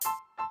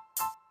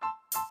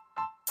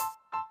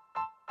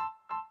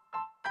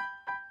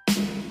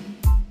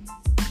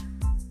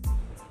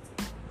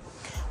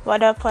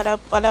What up,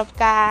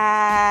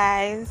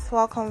 guys?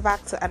 Welcome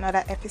back to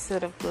another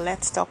episode of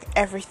Let's Talk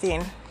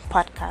Everything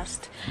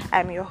podcast.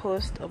 I'm your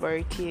host,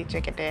 Oboriti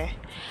Jegede.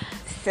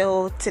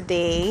 So,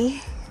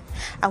 today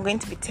I'm going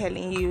to be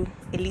telling you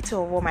a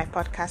little of what my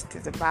podcast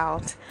is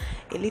about,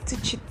 a little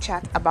chit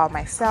chat about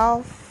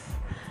myself.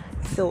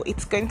 So,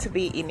 it's going to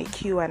be in a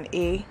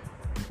Q&A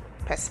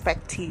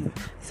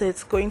perspective. So,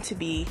 it's going to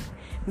be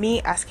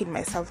me asking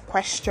myself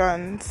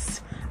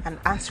questions and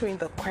answering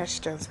the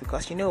questions,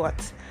 because you know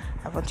what?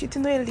 I want you to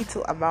know a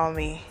little about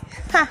me.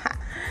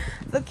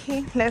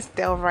 Okay, let's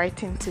delve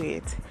right into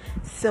it.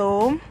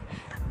 So,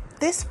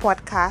 this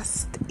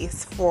podcast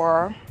is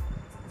for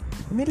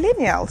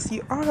millennials.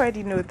 You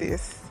already know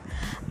this.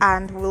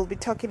 And we'll be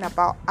talking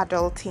about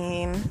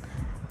adulting,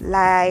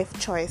 life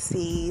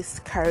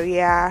choices,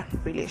 career,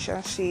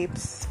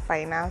 relationships,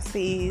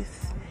 finances.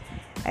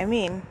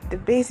 The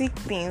basic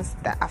things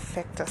that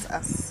affect us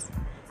as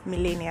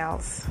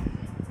millennials.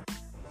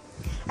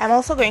 I'm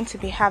also going to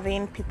be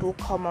having people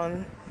come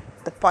on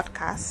the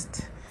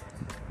podcast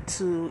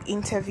to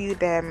interview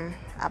them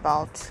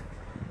about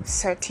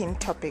certain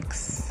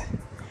topics.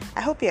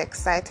 I hope you're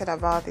excited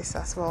about this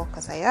as well,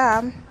 because I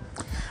am.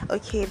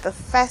 Okay, the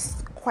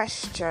first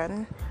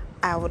question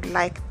I would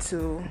like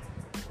to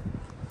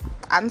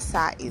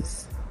answer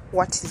is,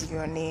 what is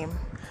your name?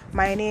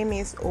 My name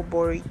is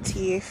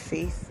Oboritie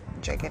Faith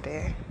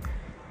Jegede.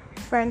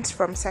 Friends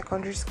from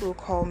secondary school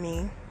call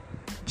me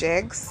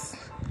Jegs,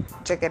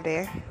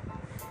 Jegede,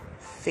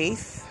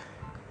 Faith,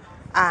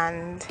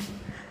 and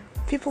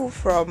people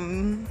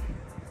from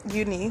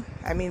uni,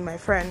 my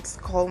friends,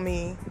 call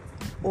me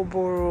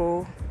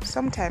Oboro,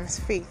 sometimes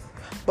Faith,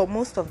 but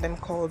most of them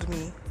called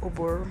me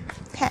Oboro.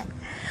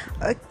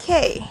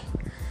 Okay,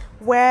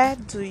 where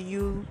do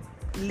you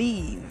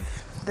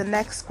live? The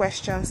next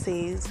question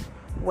says,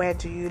 where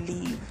do you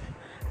live?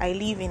 I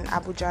live in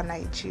Abuja,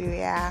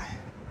 Nigeria.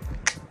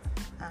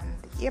 And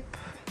yep.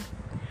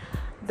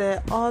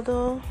 The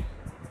other,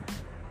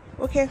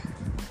 okay,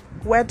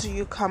 where do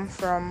you come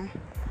from?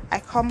 I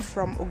come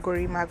from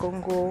Ogori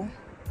Magongo,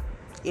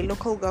 a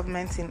local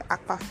government in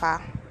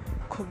Akpafa,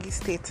 Kogi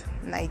State,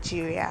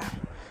 Nigeria.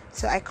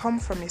 So I come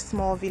from a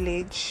small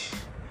village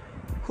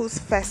whose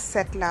first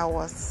settler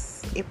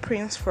was a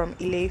prince from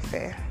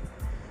Ile-Ife.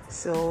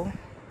 So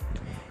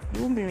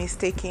you won't be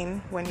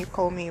mistaken when you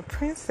call me a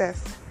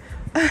princess.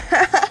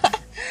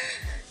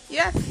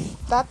 Yes,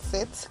 that's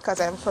it, because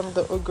I'm from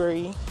the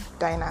Ogori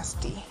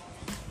dynasty.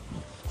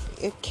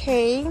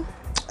 Okay,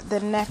 the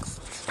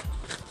next.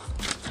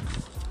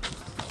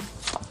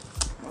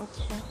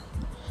 Okay.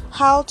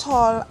 How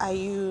tall are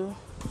you?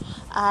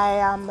 I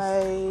am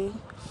a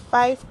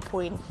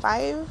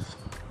 5.5.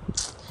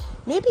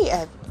 Maybe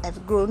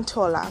I've grown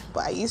taller,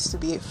 but I used to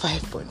be a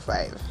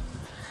 5.5.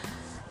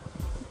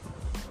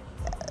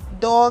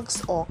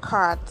 Dogs or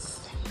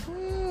cats?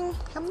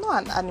 I'm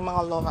not an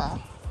animal lover.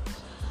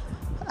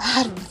 I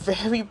had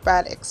very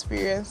bad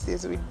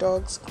experiences with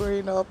dogs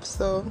growing up,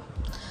 so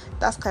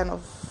that's kind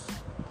of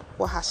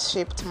what has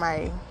shaped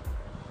my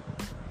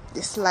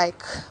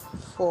dislike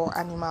for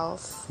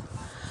animals.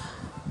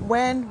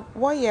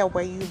 What year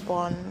were you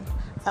born?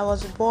 I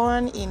was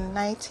born in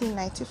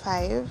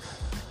 1995.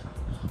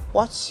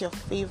 What's your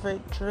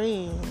favorite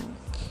drink?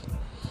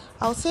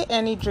 I'll say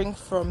any drink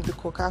from the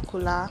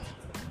Coca-Cola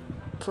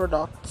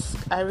products.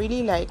 I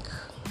really like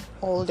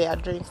all their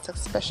drinks,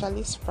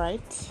 especially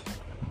Sprite.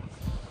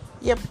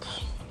 Yep.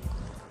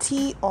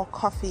 Tea or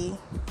coffee?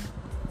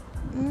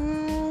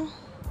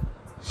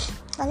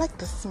 I like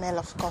the smell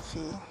of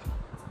coffee.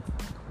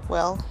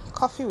 Well,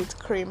 coffee with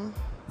cream,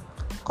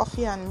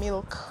 coffee and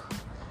milk.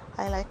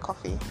 I like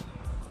coffee.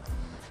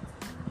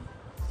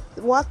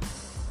 What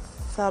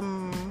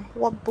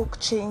book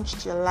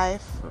changed your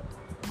life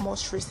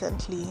most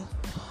recently?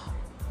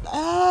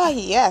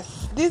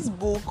 Yes, this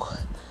book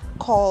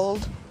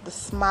called The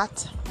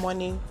Smart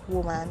Money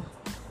Woman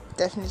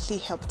definitely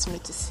helped me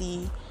to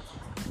see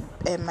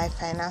my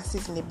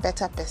finances in a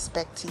better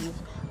perspective.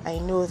 I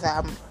know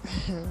that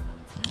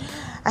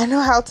I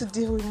know how to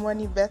deal with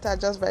money better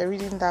just by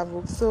reading that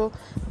book. So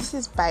this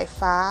is by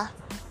far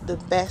the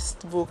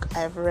best book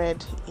I've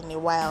read in a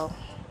while.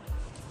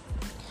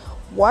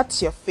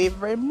 What's your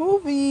favorite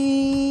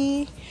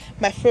movie?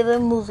 My favorite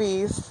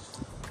movie is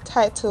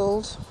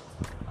titled,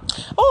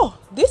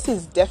 this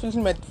is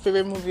definitely my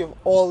favorite movie of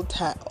all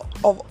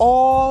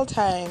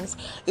times.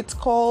 It's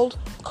called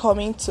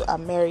Coming to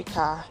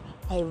America.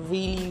 I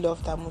really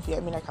love that movie. I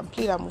can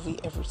play that movie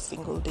every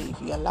single day if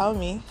you allow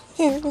me.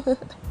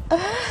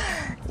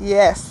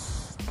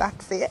 Yes,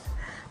 that's it.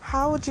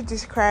 How would you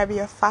describe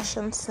your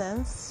fashion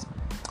sense?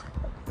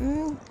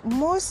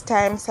 Most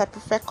times I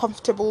prefer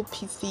comfortable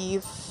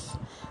pieces.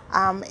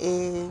 I'm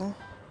a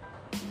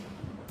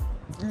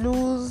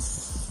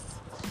loose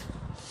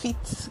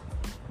fit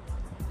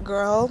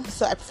girl,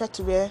 so I prefer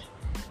to wear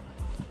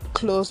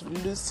clothes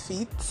with loose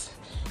fit.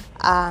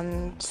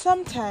 And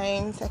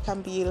sometimes I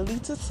can be a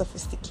little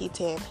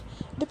sophisticated.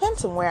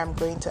 Depends on where I'm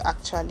going to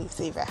actually.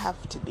 So if I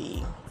have to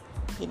be,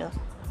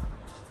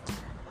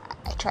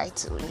 I try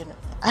to,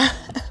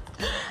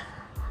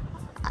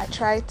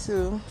 try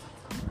to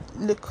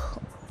look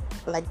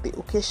like the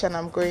occasion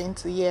I'm going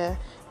to, yeah.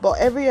 But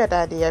every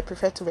other day, I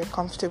prefer to wear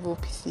comfortable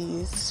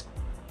pieces,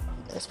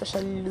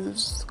 especially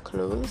loose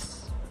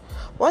clothes.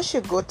 What's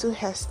your go-to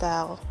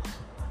hairstyle?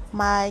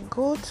 My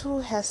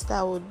go-to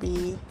hairstyle would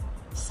be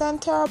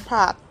center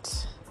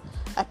part.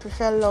 I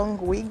prefer long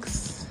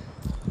wigs,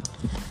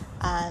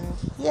 and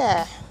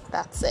yeah,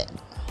 that's it.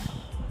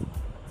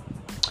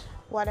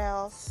 What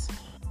else?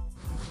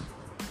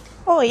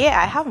 Oh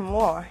yeah, I have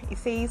more. It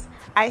says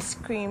ice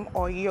cream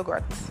or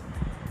yogurt.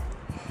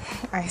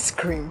 Ice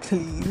cream,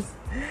 please.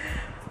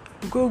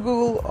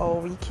 Google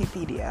or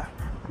Wikipedia?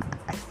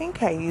 I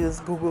think I use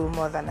Google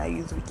more than I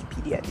use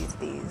Wikipedia these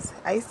days.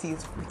 I used to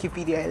use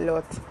Wikipedia a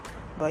lot,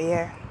 but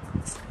yeah,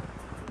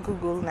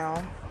 Google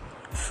now.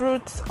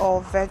 Fruits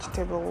or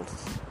vegetables?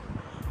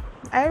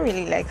 I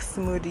really like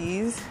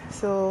smoothies,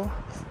 so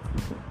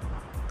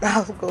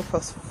I'll go for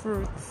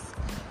fruits.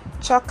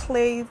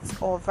 Chocolate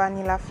or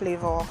vanilla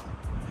flavor?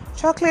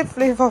 Chocolate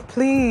flavor,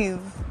 please.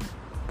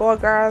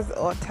 Burgers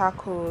or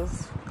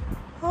tacos?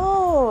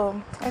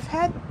 Oh, I've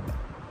had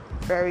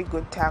very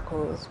good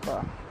tacos,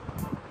 but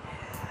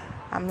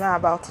I'm not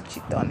about to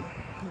cheat on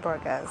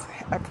burgers.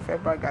 I prefer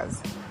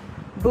burgers.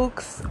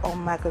 Books or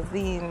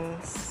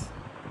magazines?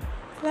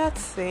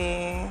 Let's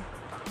see.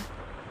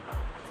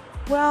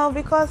 Well,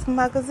 because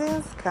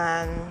magazines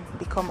can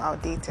become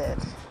outdated,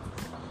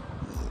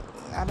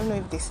 I don't know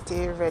if they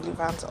stay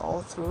relevant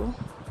all through,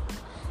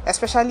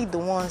 especially the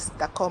ones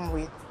that come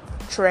with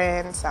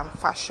trends and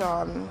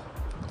fashion.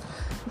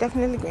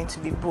 Definitely going to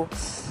be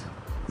books.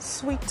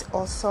 Sweet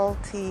or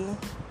salty?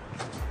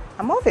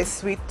 I'm of a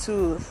sweet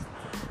tooth.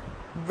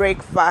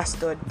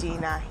 Breakfast or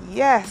dinner?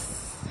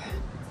 Yes,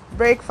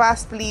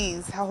 breakfast,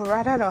 please. I would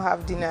rather not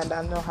have dinner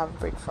than not have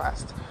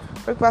breakfast.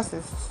 Breakfast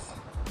is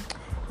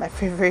my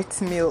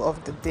favorite meal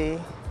of the day.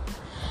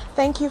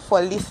 Thank you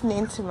for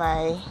listening to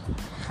my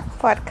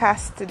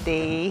podcast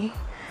today.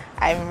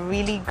 I'm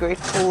really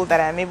grateful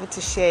that I'm able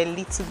to share a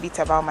little bit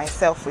about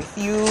myself with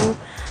you,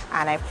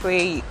 and I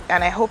pray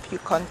and I hope you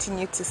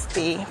continue to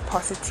stay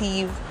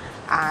positive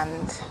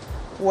and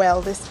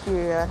well this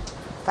period.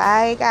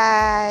 Bye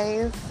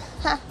guys.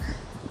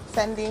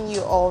 Sending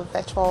you all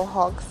virtual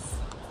hugs.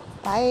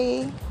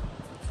 Bye.